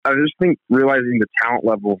I just think realizing the talent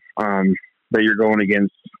level that you're going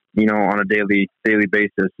against, on a daily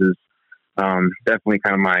basis is definitely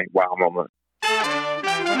kind of my wow moment.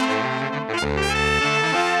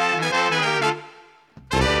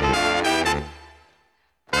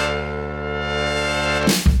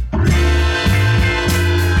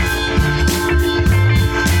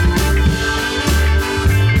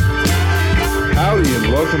 Howdy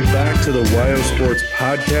and welcome back to the YO Sports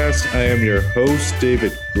Podcast. I am your host,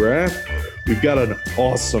 David Graff. We've got an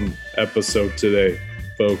awesome episode today,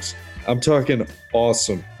 folks. I'm talking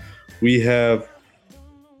awesome. We have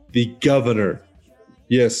the governor.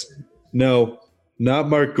 Yes, no, not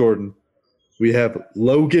Mark Gordon. We have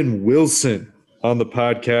Logan Wilson on the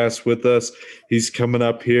podcast with us. He's coming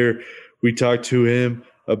up here. We talked to him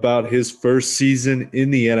about his first season in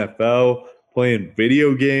the NFL, playing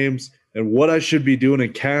video games, and what I should be doing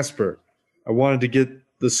in Casper. I wanted to get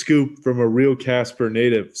the scoop from a real Casper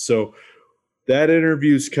native. So that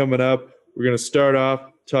interview's coming up. We're going to start off,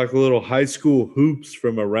 talk a little high school hoops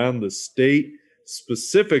from around the state,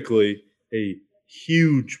 specifically a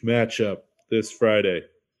huge matchup this Friday.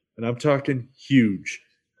 And I'm talking huge,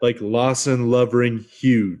 like Lawson Lovering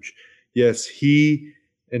huge. Yes, he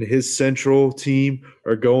and his Central team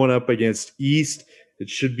are going up against East. It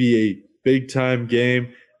should be a big-time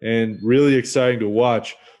game and really exciting to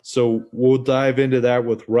watch. So we'll dive into that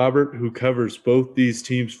with Robert, who covers both these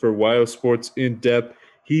teams for YO Sports in depth.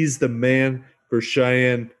 He's the man for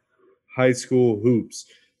Cheyenne High School hoops.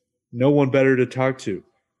 No one better to talk to.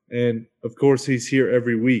 And, of course, he's here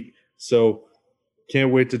every week. So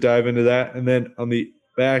can't wait to dive into that. And then on the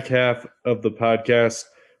back half of the podcast,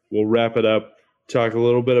 we'll wrap it up, talk a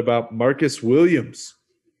little bit about Marcus Williams.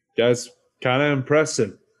 Guys, kind of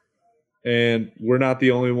impressive. And we're not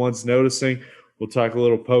the only ones noticing. We'll talk a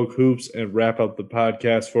little poke hoops and wrap up the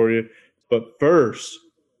podcast for you. But first,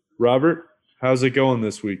 Robert, how's it going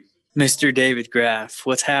this week? Mr. David Graff,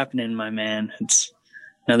 what's happening, my man? It's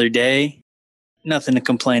another day. Nothing to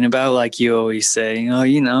complain about, like you always say.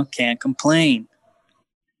 Can't complain.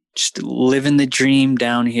 Just living the dream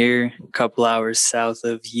down here, a couple hours south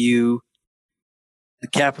of you, the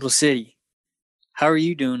capital city. How are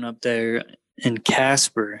you doing up there in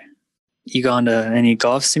Casper? You gone to any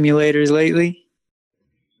golf simulators lately?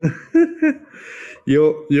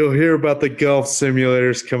 You'll hear about the golf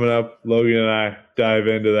simulators coming up. Logan and I dive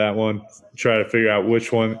into that one, try to figure out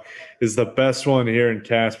which one is the best one here in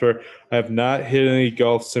Casper. I have not hit any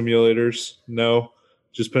golf simulators, no.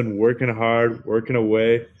 Just been working hard, working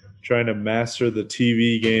away, trying to master the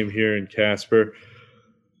TV game here in Casper.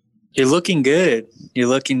 You're looking good. You're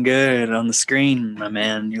looking good on the screen, my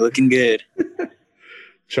man. You're looking good.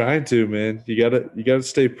 Trying to, man. You gotta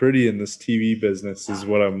stay pretty in this TV business is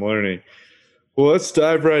what I'm learning. Well, let's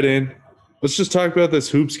dive right in. Let's just talk about this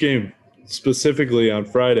hoops game specifically on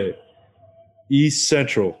Friday. East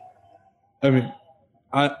Central. I mean,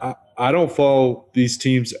 I don't follow these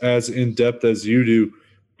teams as in depth as you do,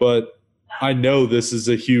 but I know this is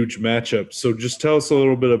a huge matchup. So just tell us a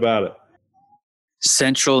little bit about it.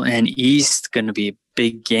 Central and East going to be a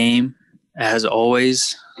big game as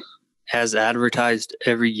always. As advertised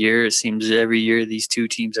every year, it seems every year these two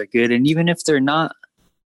teams are good. And even if they're not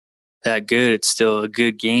that good, it's still a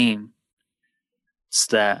good game. It's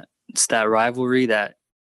that rivalry, that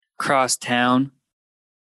cross-town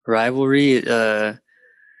rivalry,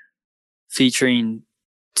 featuring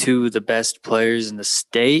two of the best players in the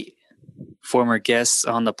state, former guests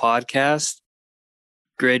on the podcast,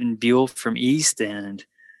 Graydon Buell from East and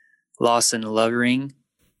Lawson Lovering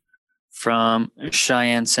from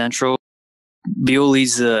Cheyenne Central. Buell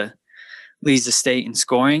leads the state in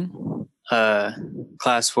scoring.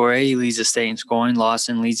 Class 4A, he leads the state in scoring.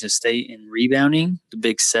 Lawson leads the state in rebounding. The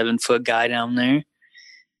big 7-foot guy down there.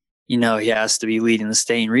 He has to be leading the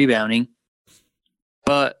state in rebounding.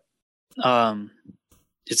 But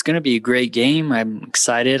it's going to be a great game. I'm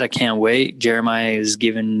excited. I can't wait. Jeremiah has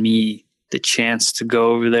given me the chance to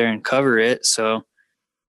go over there and cover it. So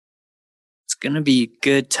it's going to be a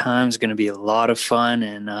good time. It's going to be a lot of fun.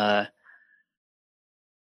 And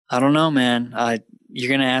I don't know, man. You're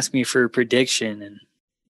going to ask me for a prediction, and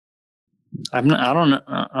I don't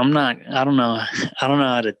know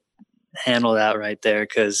how to handle that right there,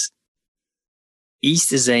 because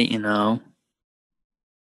East is 8-0,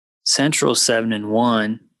 Central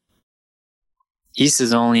 7-1. East is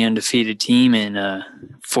the only undefeated team in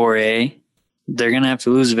 4A. They're going to have to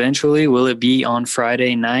lose eventually. Will it be on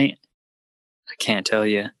Friday night? I can't tell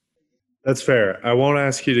you. That's fair. I won't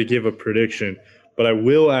ask you to give a prediction, but I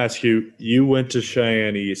will ask you, you went to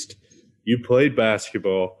Cheyenne East. You played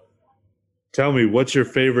basketball. Tell me, what's your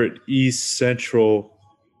favorite East Central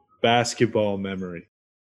basketball memory?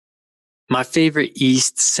 My favorite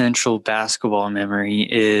East Central basketball memory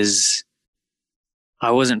is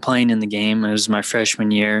I wasn't playing in the game. It was my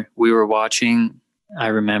freshman year. We were watching, I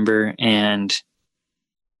remember, and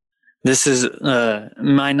this is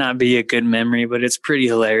might not be a good memory, but it's pretty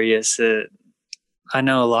hilarious. I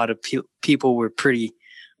know a lot of people weren't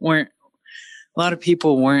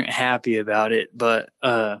happy about it, but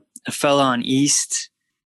a fella on East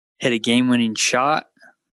hit a game-winning shot,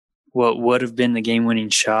 what would have been the game-winning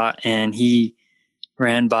shot, and he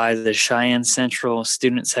ran by the Cheyenne Central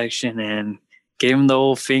student section and gave him the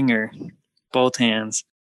old finger, both hands.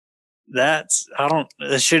 That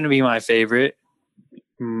shouldn't be my favorite.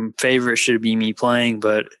 Favorite should be me playing,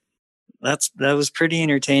 but that was pretty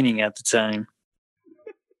entertaining at the time.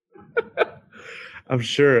 I'm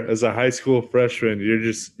sure as a high school freshman,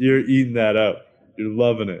 you're eating that up. You're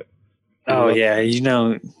loving it.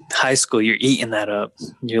 Yeah. High school, you're eating that up.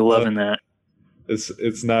 You're loving that.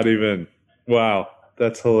 It's not even, wow,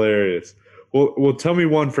 that's hilarious. Well, tell me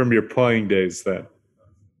one from your playing days then.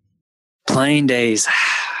 Playing days.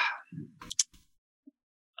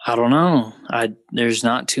 I don't know. There's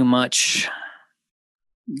not too much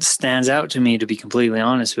stands out to me, to be completely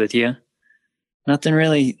honest with you. Nothing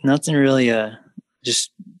really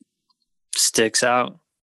just sticks out.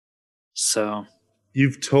 So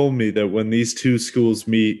you've told me that when these two schools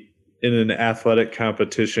meet in an athletic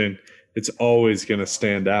competition, it's always going to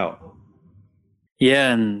stand out.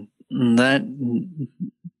 Yeah, and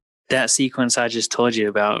that sequence I just told you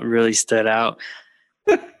about really stood out.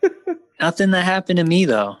 Nothing that happened to me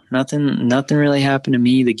though. Nothing really happened to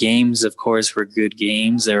me. The games, of course, were good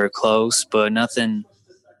games. They were close, but nothing.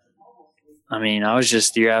 I mean, I was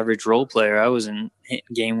just your average role player. I wasn't hitting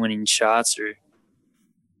game-winning shots or.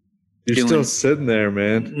 You're still sitting there,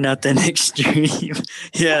 man. Nothing extreme.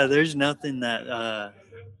 Yeah, there's nothing that.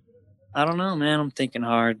 I don't know, man. I'm thinking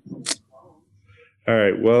hard. All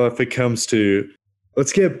right. Well, if it comes to,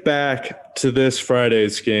 let's get back to this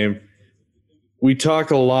Friday's game. We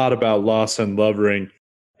talk a lot about Lawson Lovering.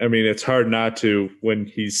 I mean, it's hard not to when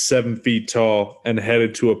he's 7 feet tall and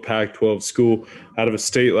headed to a Pac-12 school out of a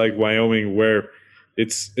state like Wyoming, where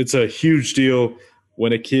it's a huge deal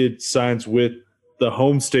when a kid signs with the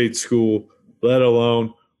home state school, let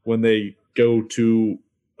alone when they go to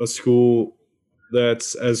a school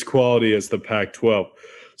that's as quality as the Pac-12.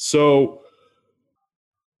 So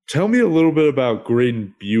tell me a little bit about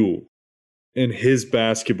Graydon Buell and his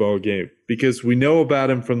basketball game, because we know about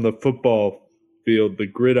him from the football field, the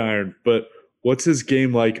gridiron, but what's his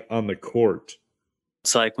game like on the court?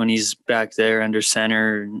 It's like when he's back there under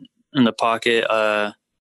center in the pocket,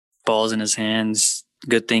 balls in his hands,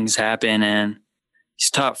 good things happen, and he's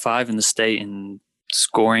top 5 in the state in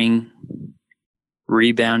scoring,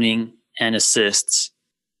 rebounding, and assists.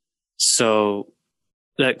 So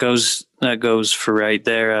that goes for right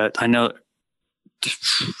there. I know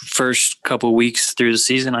first couple weeks through the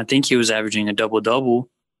season, I think he was averaging a double-double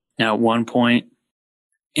at one point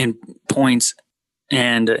in points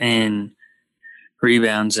and in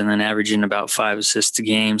rebounds, and then averaging about 5 assists a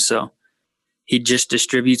game. So he just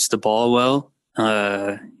distributes the ball well.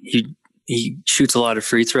 He shoots a lot of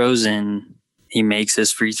free throws, and he makes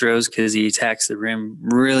his free throws because he attacks the rim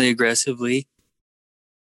really aggressively.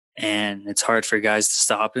 And it's hard for guys to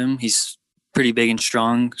stop him. He's pretty big and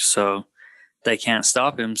strong, so they can't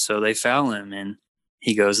stop him, so they foul him, and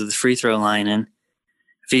he goes to the free throw line. And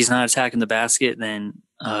if he's not attacking the basket, then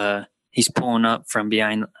he's pulling up from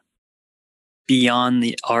beyond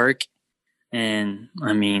the arc. And,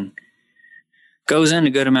 I mean, goes in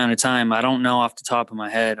a good amount of time. I don't know off the top of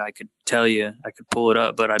my head. I could tell you. I could pull it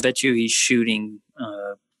up, but I bet you he's shooting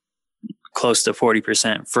close to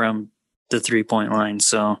 40% from the three-point line.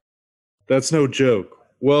 So that's no joke.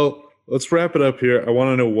 Well, let's wrap it up here. I want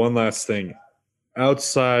to know one last thing.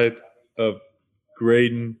 Outside of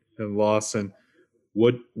Graydon and Lawson,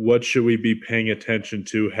 what should we be paying attention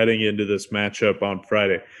to heading into this matchup on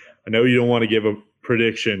Friday? I know you don't want to give a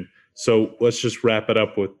prediction, so let's just wrap it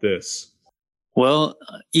up with this. Well,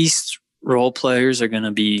 East role players are going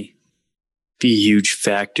to be a huge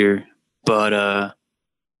factor, but I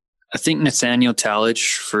think Nathaniel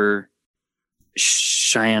Talich for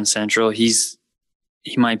Cheyenne Central, he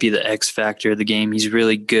might be the X factor of the game. He's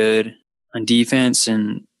really good on defense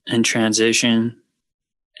and transition,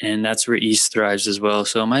 and that's where East thrives as well.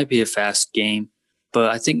 So it might be a fast game, but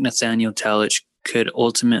I think Nathaniel Talich could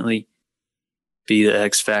ultimately be the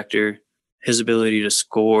X factor. His ability to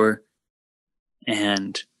score,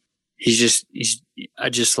 and I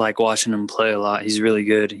just like watching him play a lot. He's really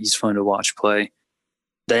good. He's fun to watch play.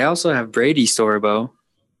 They also have Brady Storbo,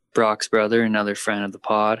 Brock's brother, another friend of the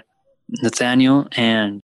pod. Nathaniel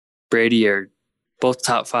and Brady are both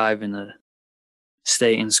top 5 in the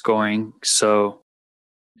state in scoring, so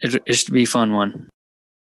it should be a fun one.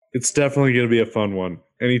 It's definitely going to be a fun one.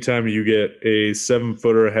 Anytime you get a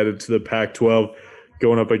 7-footer headed to the Pac-12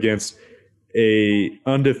 going up against a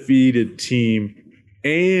undefeated team,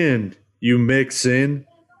 and you mix in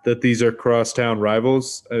that these are crosstown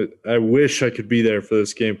rivals, I wish I could be there for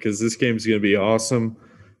this game, because this game is going to be awesome.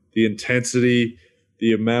 The intensity,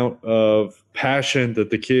 the amount of passion that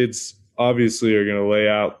the kids obviously are going to lay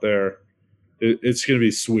out there, it's going to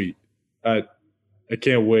be sweet. I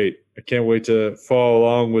can't wait. I can't wait to follow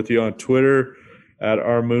along with you on Twitter at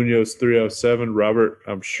rmunoz307. Robert,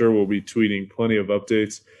 I'm sure will be tweeting plenty of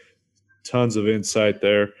updates, tons of insight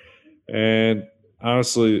there. And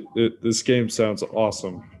honestly, this game sounds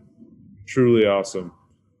awesome, truly awesome.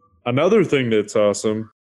 Another thing that's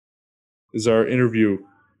awesome is our interview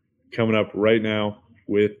coming up right now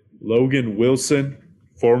with Logan Wilson,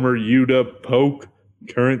 former UW Polk,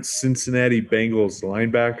 current Cincinnati Bengals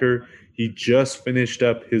linebacker. He just finished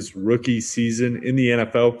up his rookie season in the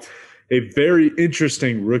NFL. A very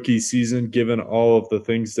interesting rookie season, given all of the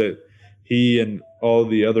things that he and all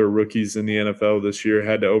the other rookies in the NFL this year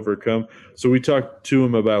had to overcome. So we talked to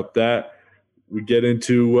him about that. We get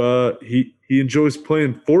into he enjoys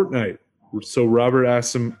playing Fortnite. So Robert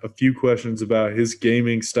asked him a few questions about his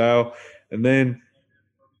gaming style. And then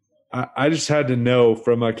I just had to know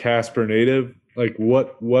from a Casper native, like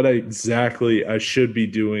what exactly I should be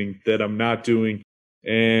doing that I'm not doing.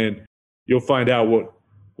 And you'll find out what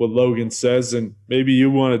Logan says. And maybe you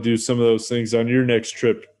want to do some of those things on your next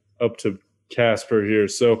trip up to Casper here.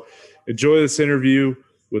 So enjoy this interview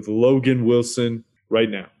with Logan Wilson right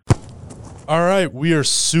now. All right, we are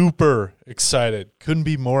super excited. Couldn't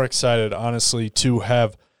be more excited, honestly, to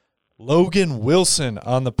have Logan Wilson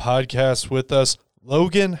on the podcast with us.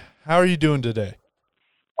 Logan, how are you doing today?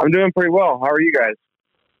 I'm doing pretty well. How are you guys?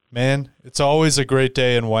 Man, it's always a great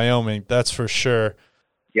day in Wyoming, that's for sure.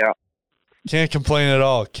 Yeah. Can't complain at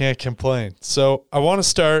all. Can't complain. So I want to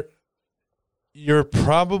start. You're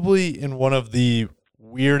probably in one of the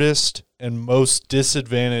weirdest and most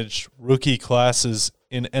disadvantaged rookie classes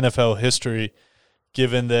in NFL history,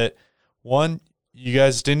 given that, one, you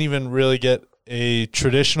guys didn't even really get a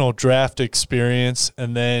traditional draft experience,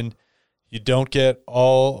 and then you don't get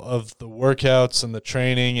all of the workouts and the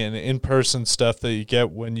training and in-person stuff that you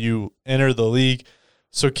get when you enter the league.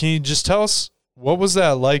 So can you just tell us, what was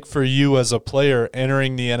that like for you as a player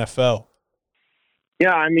entering the NFL?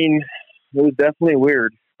 Yeah, I mean, it was definitely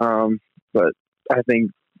weird, but I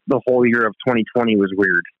think the whole year of 2020 was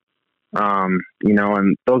weird.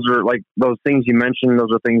 And those are like those things you mentioned.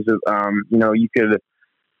 Those are things that you could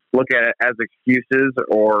look at it as excuses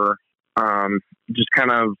or just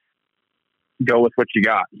kind of go with what you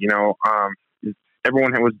got.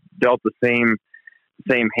 Everyone was dealt the same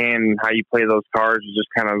hand, and how you play those cards is just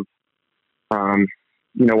kind of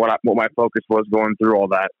what my focus was going through all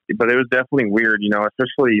that. But it was definitely weird,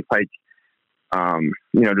 especially like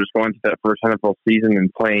just going to that first NFL season and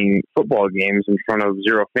playing football games in front of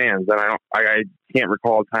 0 fans. And I can't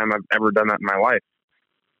recall a time I've ever done that in my life.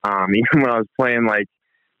 Even when I was playing like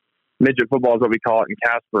midget football is what we call it in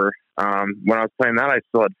Casper. When I was playing that, I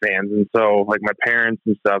still had fans, and so like my parents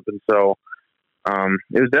and stuff. And so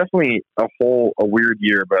it was definitely a weird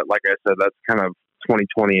year. But like I said, that's kind of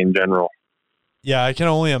 2020 in general. Yeah, I can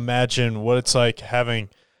only imagine what it's like having.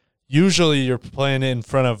 Usually you're playing in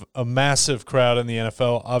front of a massive crowd in the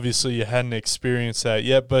NFL. Obviously, you hadn't experienced that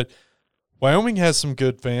yet, but Wyoming has some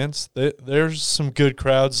good fans. There's some good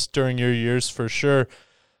crowds during your years for sure.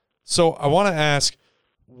 So I want to ask,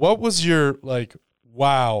 what was your, like,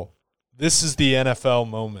 wow, this is the NFL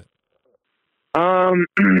moment? I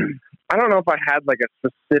don't know if I had, like, a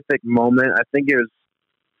specific moment. I think it was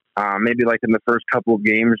maybe, like, in the first couple of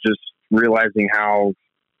games, just realizing how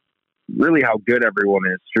good everyone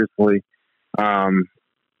is, truthfully. When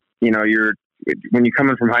you come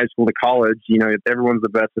in from high school to college, everyone's the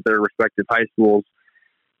best at their respective high schools.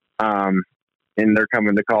 And they're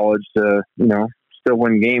coming to college to, still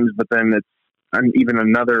win games, but then it's even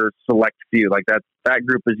another select few. Like that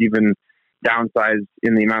group is even downsized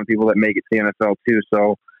in the amount of people that make it to the NFL too.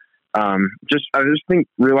 So I just think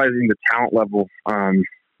realizing the talent level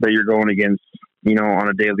that you're going against, on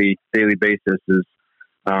a daily basis is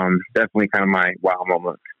definitely kind of my wow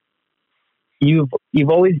moment. You've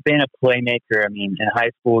always been a playmaker. I mean, in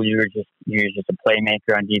high school, you were just a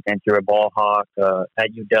playmaker on defense. You were a ball hawk.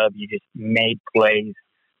 At UW, you just made plays.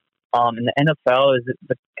 In the NFL, is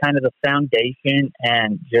the kind of the foundation,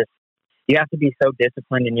 and just you have to be so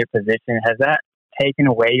disciplined in your position. Has that taken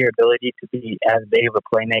away your ability to be as big of a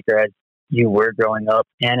playmaker as you were growing up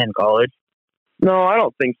and in college? No, I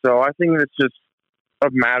don't think so. I think it's just a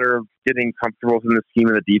matter of getting comfortable in the scheme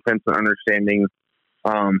of the defense and understanding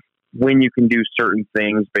when you can do certain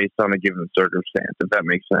things based on a given circumstance, if that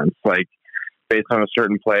makes sense. Like based on a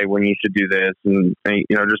certain play, when you should do this, and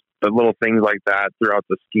just the little things like that throughout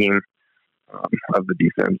the scheme of the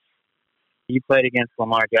defense. You played against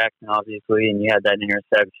Lamar Jackson, obviously, and you had that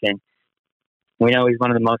interception. We know he's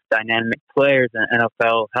one of the most dynamic players in the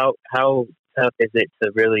NFL. How tough is it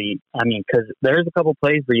to really, because there's a couple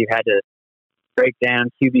plays where you had to break down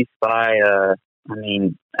QB spy.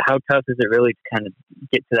 How tough is it really to kind of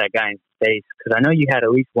get to that guy in space? Because I know you had at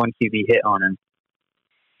least one QB hit on him.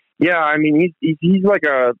 Yeah, he's like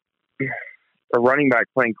a running back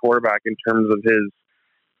playing quarterback in terms of his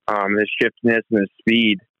shiftiness and his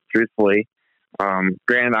speed, truthfully.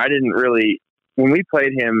 Granted, I didn't really, when we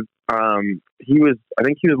played him, I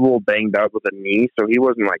think he was a little banged up with a knee, so he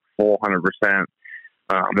wasn't like full 100%.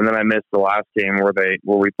 And then I missed the last game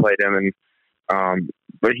where we played him, and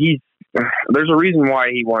but there's a reason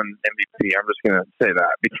why he won MVP. I'm just gonna say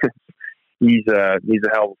that because he's a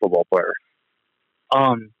hell of a football player.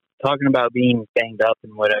 Talking about being banged up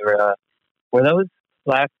and whatever, were those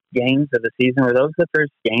last games of the season, were those the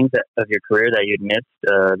first games of your career that you'd missed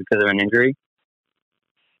because of an injury?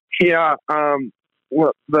 Yeah.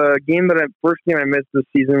 Well, the first game I missed this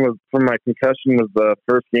season was from my concussion. Was the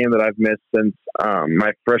first game that I've missed since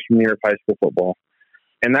my freshman year of high school football,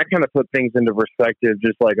 and that kind of put things into perspective.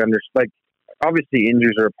 Just obviously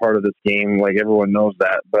injuries are a part of this game, like everyone knows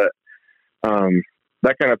that, but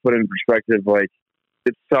that kind of put in perspective. Like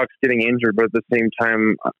it sucks getting injured, but at the same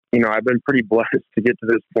time, I've been pretty blessed to get to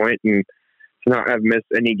this point and to not have missed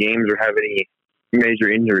any games or have any major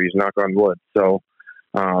injuries. Knock on wood. So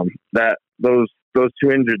those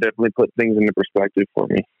two injuries definitely put things into perspective for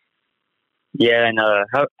me. Yeah, and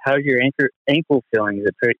how's your ankle feeling? Is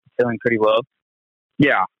it feeling pretty well?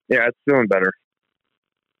 Yeah, it's feeling better.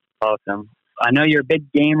 Awesome. I know you're a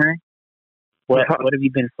big gamer. What have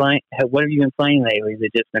you been playing? What have you been playing lately? Has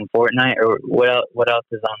it just been Fortnite, or what else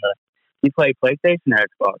is on the? You play PlayStation or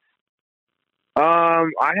Xbox?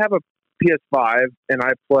 I have a PS5 and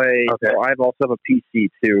I play. Okay. I also have a PC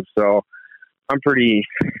too, so I'm pretty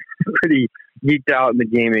geeked out in the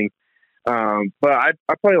gaming. But I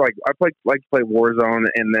like to play Warzone,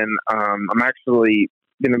 and then I'm actually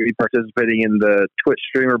going to be participating in the Twitch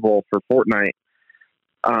Streamer Bowl for Fortnite,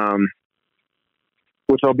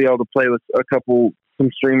 which I'll be able to play with some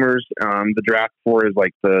streamers. The draft for is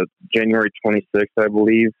like the January 26th, I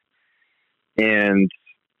believe, and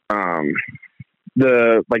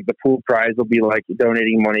the pool prize will be like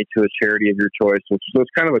donating money to a charity of your choice, which is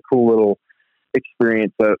kind of a cool little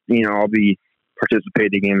experience that I'll be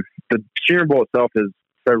participating in. The Streamer Bowl itself is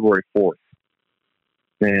February 4th,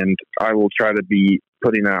 and I will try to be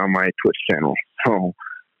putting that on my Twitch channel. So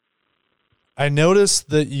I noticed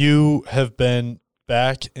that you have been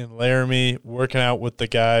back in Laramie working out with the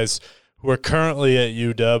guys who are currently at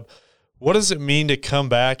UW. What does it mean to come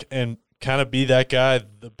back and kind of be that guy,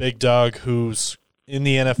 the big dog who's in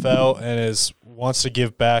the NFL and wants to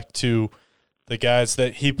give back to the guys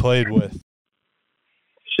that he played with?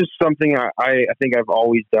 It's just something I think I've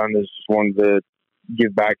always done, is just wanted to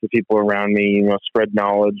give back to people around me, spread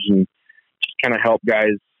knowledge and just kind of help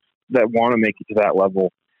guys that want to make it to that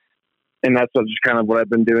level. And that's just kind of what I've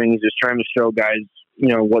been doing, is just trying to show guys,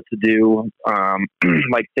 what to do.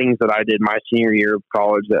 Like things that I did my senior year of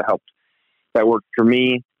college that worked for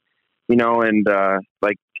me, and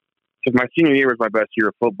because my senior year was my best year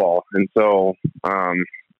of football. And so,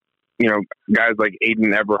 guys like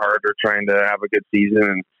Aiden Eberhard are trying to have a good season.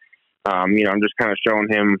 And, I'm just kind of showing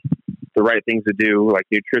him the right things to do, like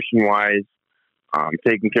nutrition wise,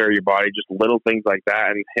 taking care of your body, just little things like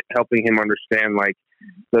that, and helping him understand like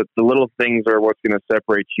the little things are what's going to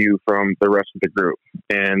separate you from the rest of the group.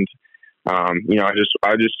 And, I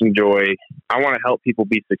just enjoy, I want to help people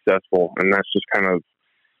be successful. And that's just kind of,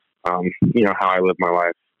 how I live my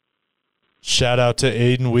life. Shout out to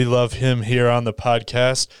Aiden. We love him here on the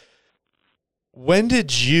podcast. When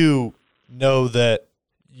did you know that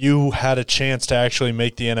you had a chance to actually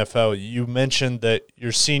make the NFL? You mentioned that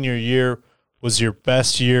your senior year was your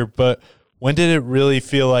best year, but when did it really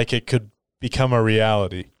feel like it could become a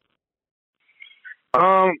reality?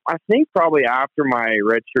 I think probably after my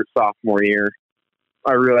redshirt sophomore year,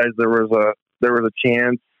 I realized there was a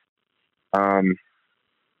chance.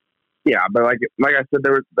 Yeah, but like I said,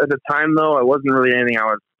 there was, at the time though, it wasn't really anything I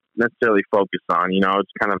was necessarily focused on. I was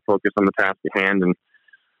kind of focused on the task at hand, and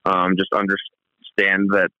just understand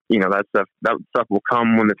that that stuff will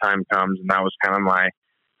come when the time comes. And that was kind of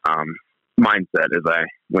mindset as I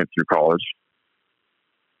went through college.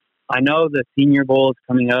 I know the Senior Bowl is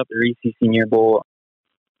coming up, the Reese Senior Bowl.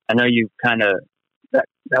 I know you kind of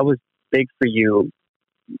that was big for you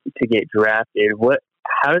to get drafted.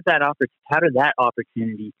 How did that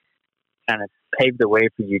opportunity kind of pave the way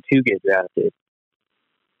for you to get drafted?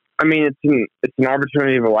 I mean, it's an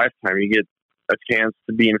opportunity of a lifetime. You get a chance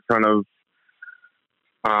to be in front of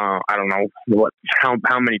I don't know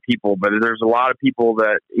how many people, but there's a lot of people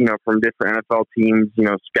that, you know, from different NFL teams, you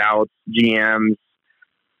know, scouts, GMs,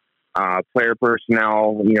 player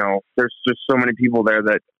personnel, you know, there's just so many people there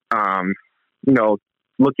that, you know,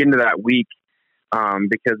 look into that week,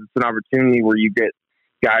 because it's an opportunity where you get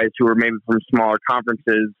guys who are maybe from smaller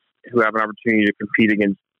conferences who have an opportunity to compete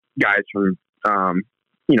against guys from,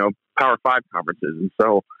 you know, Power 5 conferences. And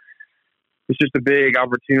so it's just a big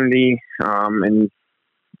opportunity. And,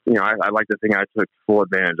 you know, I like to think I took full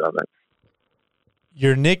advantage of it.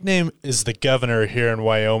 Your nickname is the Governor here in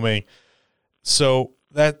Wyoming. So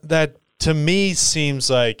that to me seems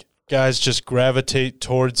like guys just gravitate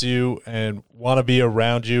towards you and want to be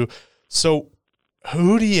around you. So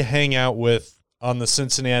who do you hang out with on the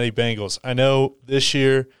Cincinnati Bengals? I know this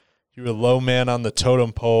year you were low man on the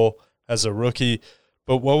totem pole as a rookie,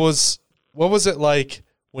 but what was it like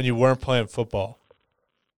when you weren't playing football?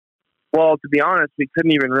 Well, to be honest, we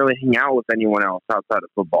couldn't even really hang out with anyone else outside of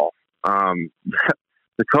football.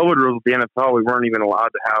 The COVID rules with the NFL, we weren't even allowed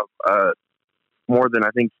to have more than, I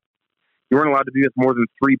think, you weren't allowed to be with more than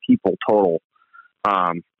 3 people total,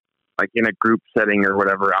 like in a group setting or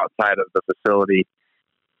whatever outside of the facility.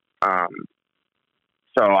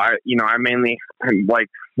 So I mainly, like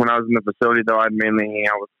when I was in the facility though, I'd mainly hang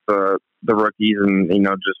out with the rookies and, you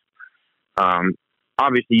know, just,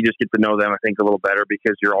 obviously you just get to know them, I think, a little better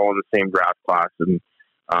because you're all in the same draft class. And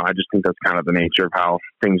I just think that's kind of the nature of how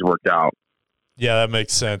things worked out. Yeah, that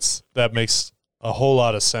makes sense. That makes a whole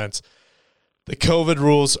lot of sense. The COVID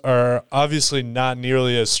rules are obviously not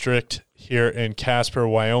nearly as strict here in Casper,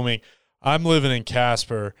 Wyoming. I'm living in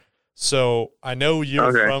Casper, so I know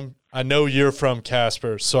you're from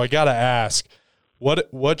Casper. So I got to ask,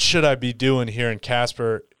 what should I be doing here in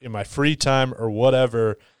Casper in my free time or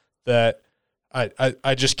whatever that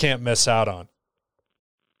I just can't miss out on?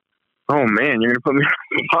 Oh man, you're gonna put me on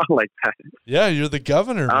the spot like that. Yeah, you're the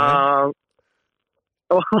governor, man.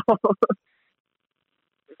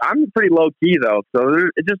 I'm pretty low key though, so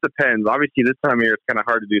it just depends. Obviously, this time of year it's kind of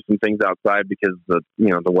hard to do some things outside because of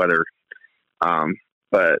the weather.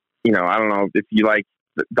 But you know, I don't know if you like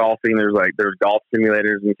golfing. There's golf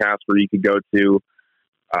simulators in Casper you could go to.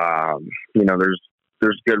 You know,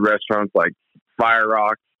 there's good restaurants like Fire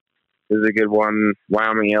Rock is a good one.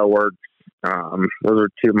 Wyoming Ale Works. Those are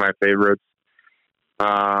 2 of my favorites.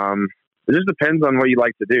 It just depends on what you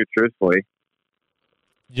like to do, truthfully.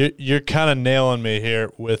 You're kind of nailing me here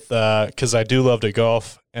with because I do love to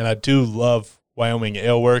golf and I do love Wyoming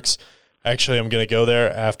Ale Works. Actually, I'm going to go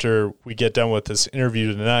there after we get done with this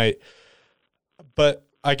interview tonight. But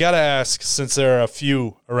I got to ask, since there are a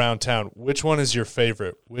few around town, which one is your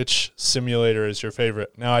favorite? Which simulator is your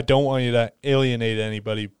favorite? Now, I don't want you to alienate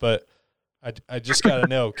anybody, but I just got to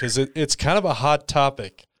know because it's kind of a hot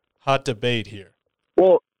topic, hot debate here.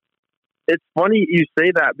 Well, it's funny you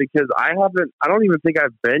say that because I don't even think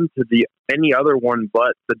I've been to any other one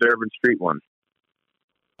but the Durbin Street one.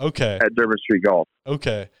 Okay. At Durbin Street Golf.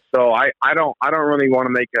 Okay. So I don't really want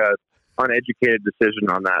to make a uneducated decision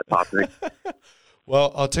on that topic.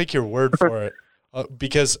 Well, I'll take your word for it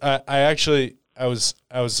because I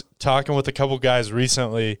was talking with a couple guys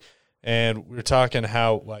recently, and we were talking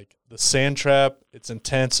how like the Sand Trap, it's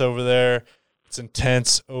intense over there. It's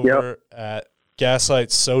intense over at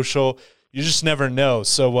Gaslight Social. You just never know.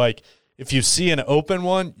 So like if you see an open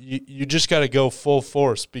one, you just got to go full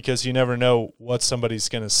force because you never know what somebody's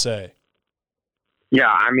going to say. Yeah,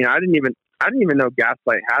 I mean, I didn't even know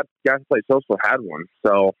Gaslight Social had one.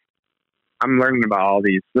 So I'm learning about all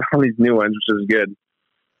these new ones, which is good.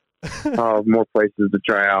 More places to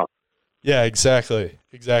try out. Yeah, exactly.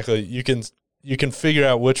 You can figure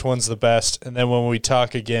out which one's the best, and then when we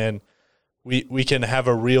talk again, we can have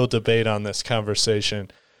a real debate on this conversation,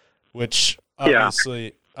 which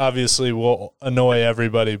obviously will annoy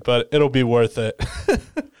everybody, but it'll be worth it.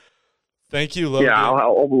 Thank you, Logan. Yeah,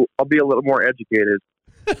 I'll be a little more educated.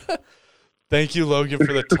 Thank you, Logan,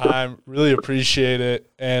 for the time. Really appreciate it,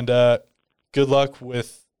 and good luck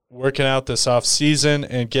with working out this off season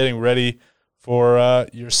and getting ready for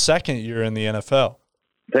your second year in the NFL.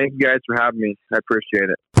 Thank you guys for having me. I appreciate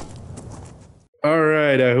it. All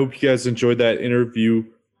right. I hope you guys enjoyed that interview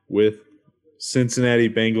with Cincinnati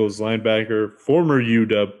Bengals linebacker, former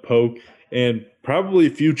UW Poke, and probably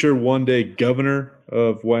future one-day governor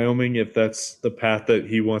of Wyoming if that's the path that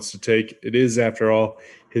he wants to take. It is, after all,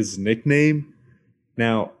 his nickname.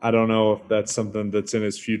 Now, I don't know if that's something that's in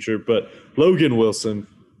his future, but Logan Wilson,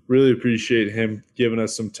 really appreciate him giving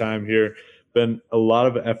us some time here. Been a lot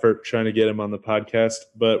of effort trying to get him on the podcast,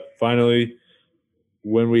 but finally,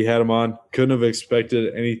 when we had him on, couldn't have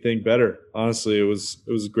expected anything better. Honestly, it was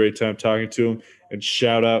a great time talking to him. And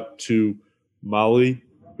shout out to Molly,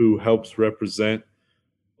 who helps represent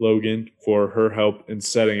Logan, for her help in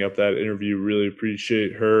setting up that interview. Really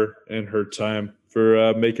appreciate her and her time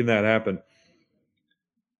for making that happen.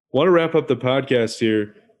 Want to wrap up the podcast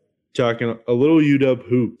here talking a little UW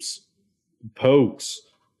hoops. Pokes,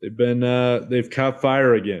 they've caught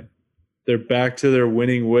fire again. They're back to their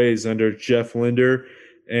winning ways under Jeff Linder,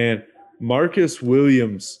 and Marcus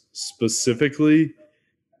Williams specifically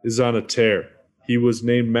is on a tear. He was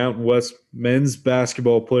named Mountain West Men's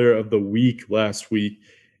Basketball Player of the Week last week.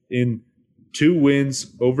 In 2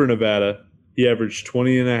 wins over Nevada, he averaged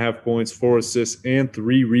 20.5 points, 4 assists, and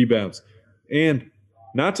 3 rebounds. And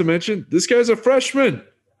not to mention, this guy's a freshman.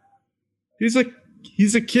 He's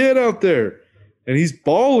a kid out there, and he's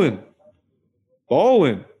balling.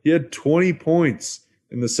 He had 20 points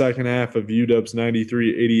in the second half of UW's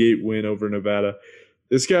 93-88 win over Nevada.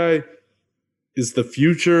 This guy is the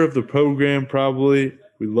future of the program, probably.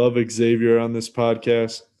 We love Xavier on this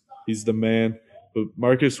podcast. He's the man. But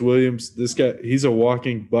Marcus Williams, this guy, he's a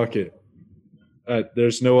walking bucket.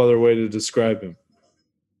 There's no other way to describe him.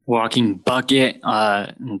 Walking bucket,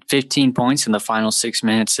 15 points in the final 6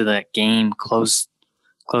 minutes of that game, close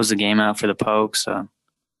the game out for the Pokes.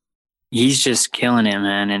 He's just killing it,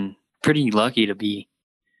 man, and pretty lucky to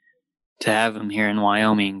have him here in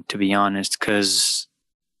Wyoming, to be honest, because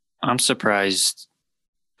I'm surprised.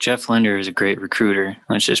 Jeff Linder is a great recruiter.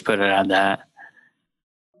 Let's just put it at that.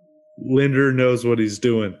 Linder knows what he's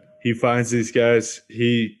doing. He finds these guys.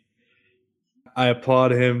 I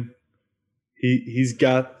applaud him. He's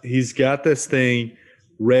got this thing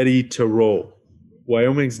ready to roll.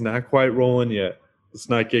 Wyoming's not quite rolling yet. Let's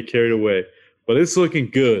not get carried away, but it's looking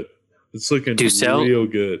good. It's looking real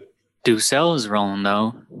good. Ducell is rolling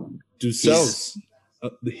though. Ducell's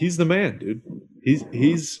he's the man, dude.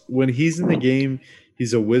 He's when he's in the game,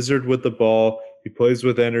 he's a wizard with the ball. He plays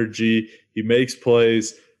with energy. He makes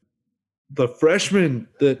plays. The freshmen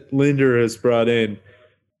that Linder has brought in,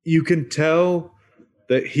 you can tell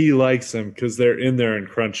that he likes them because they're in there in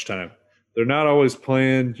crunch time. They're not always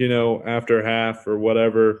playing, after half or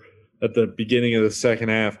whatever at the beginning of the second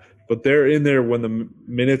half, but they're in there when the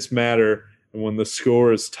minutes matter and when the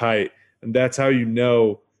score is tight. And that's how you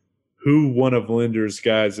know who one of Linder's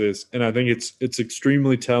guys is. And I think it's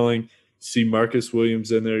extremely telling. You see Marcus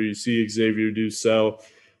Williams in there. You see Xavier Ducell.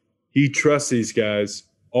 He trusts these guys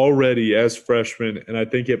already as freshmen, and I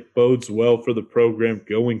think it bodes well for the program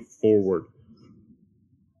going forward.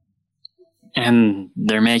 And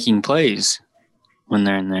they're making plays when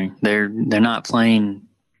they're in there. They're not playing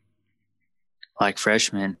like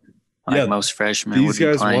freshmen, most freshmen these would be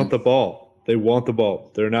guys playing. want the ball. They want the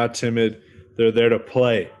ball. They're not timid. They're there to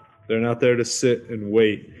play. They're not there to sit and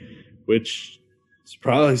wait, which is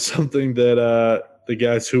probably something that the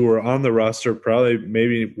guys who were on the roster probably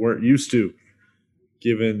maybe weren't used to,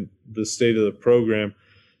 given the state of the program.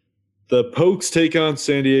 The Pokes take on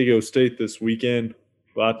San Diego State this weekend.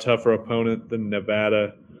 A lot tougher opponent than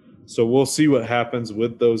Nevada. So we'll see what happens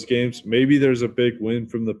with those games. Maybe there's a big win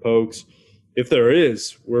from the Pokes. If there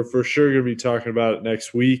is, we're for sure going to be talking about it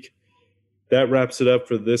next week. That wraps it up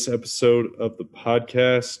for this episode of the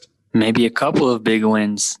podcast. Maybe a couple of big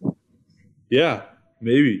wins. Yeah,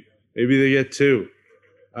 maybe. Maybe they get 2.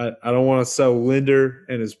 I don't want to sell Linder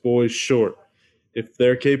and his boys short. If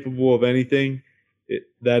they're capable of anything,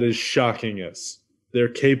 that is shocking us. They're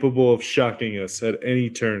capable of shocking us at any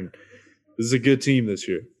turn. This is a good team this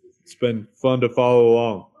year. It's been fun to follow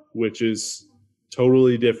along, which is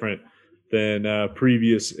totally different than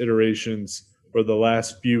previous iterations or the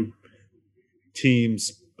last few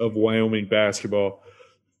teams of Wyoming basketball.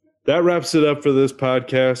 That wraps it up for this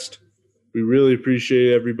podcast. We really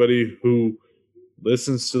appreciate everybody who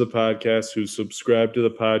listens to the podcast, who subscribed to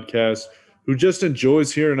the podcast, who just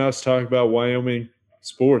enjoys hearing us talk about Wyoming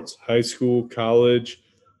sports, high school, college,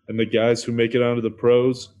 and the guys who make it onto the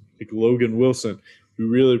pros, like Logan Wilson. We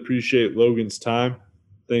really appreciate Logan's time.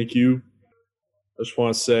 Thank you. I just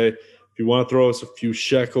want to say, if you want to throw us a few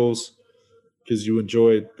shekels because you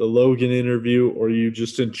enjoyed the Logan interview or you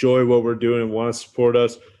just enjoy what we're doing and want to support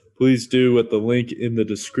us, please do at the link in the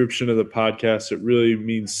description of the podcast. It really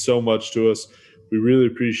means so much to us. We really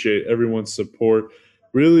appreciate everyone's support.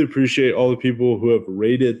 really appreciate all the people who have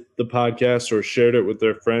rated the podcast or shared it with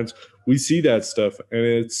their friends. We see that stuff, and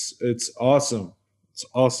it's awesome. It's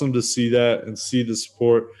awesome to see that and see the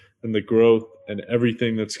support and the growth and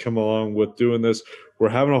everything that's come along with doing this. We're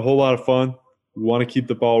having a whole lot of fun. We want to keep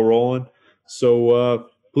the ball rolling. So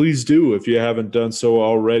please do if you haven't done so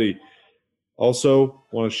already. Also,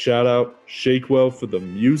 want to shout out Shakewell for the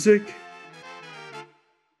music.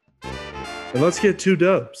 And let's get 2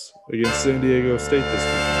 dubs against San Diego State this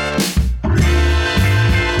week.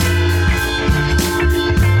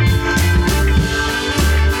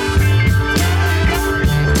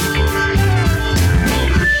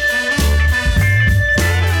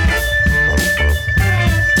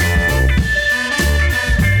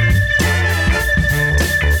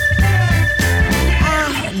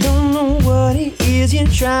 I don't know what it is you're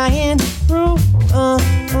trying to prove.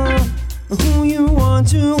 Who you want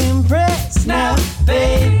to impress now,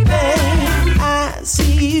 baby. I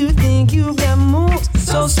see you think you've got moves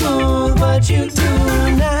so smooth, but you do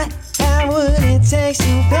not have what it takes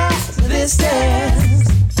to pass this test.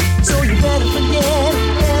 So you better forget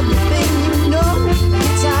everything you know.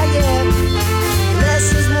 You're tired.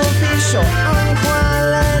 Lessons won't be short on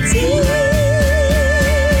quality.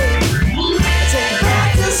 Take it back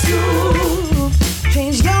to school.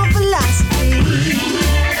 Change your philosophy.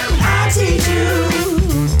 Teach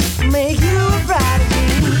you, make you a prodigy.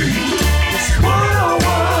 It's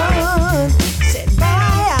 101, said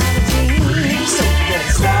biology. So you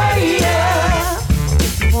better stay up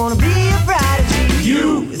if you wanna be a prodigy.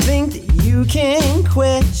 You think that you can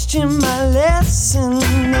question my lesson,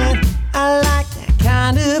 and I like that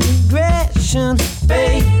kind of aggression,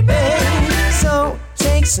 baby. So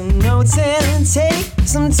take some notes and take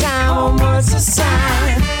some time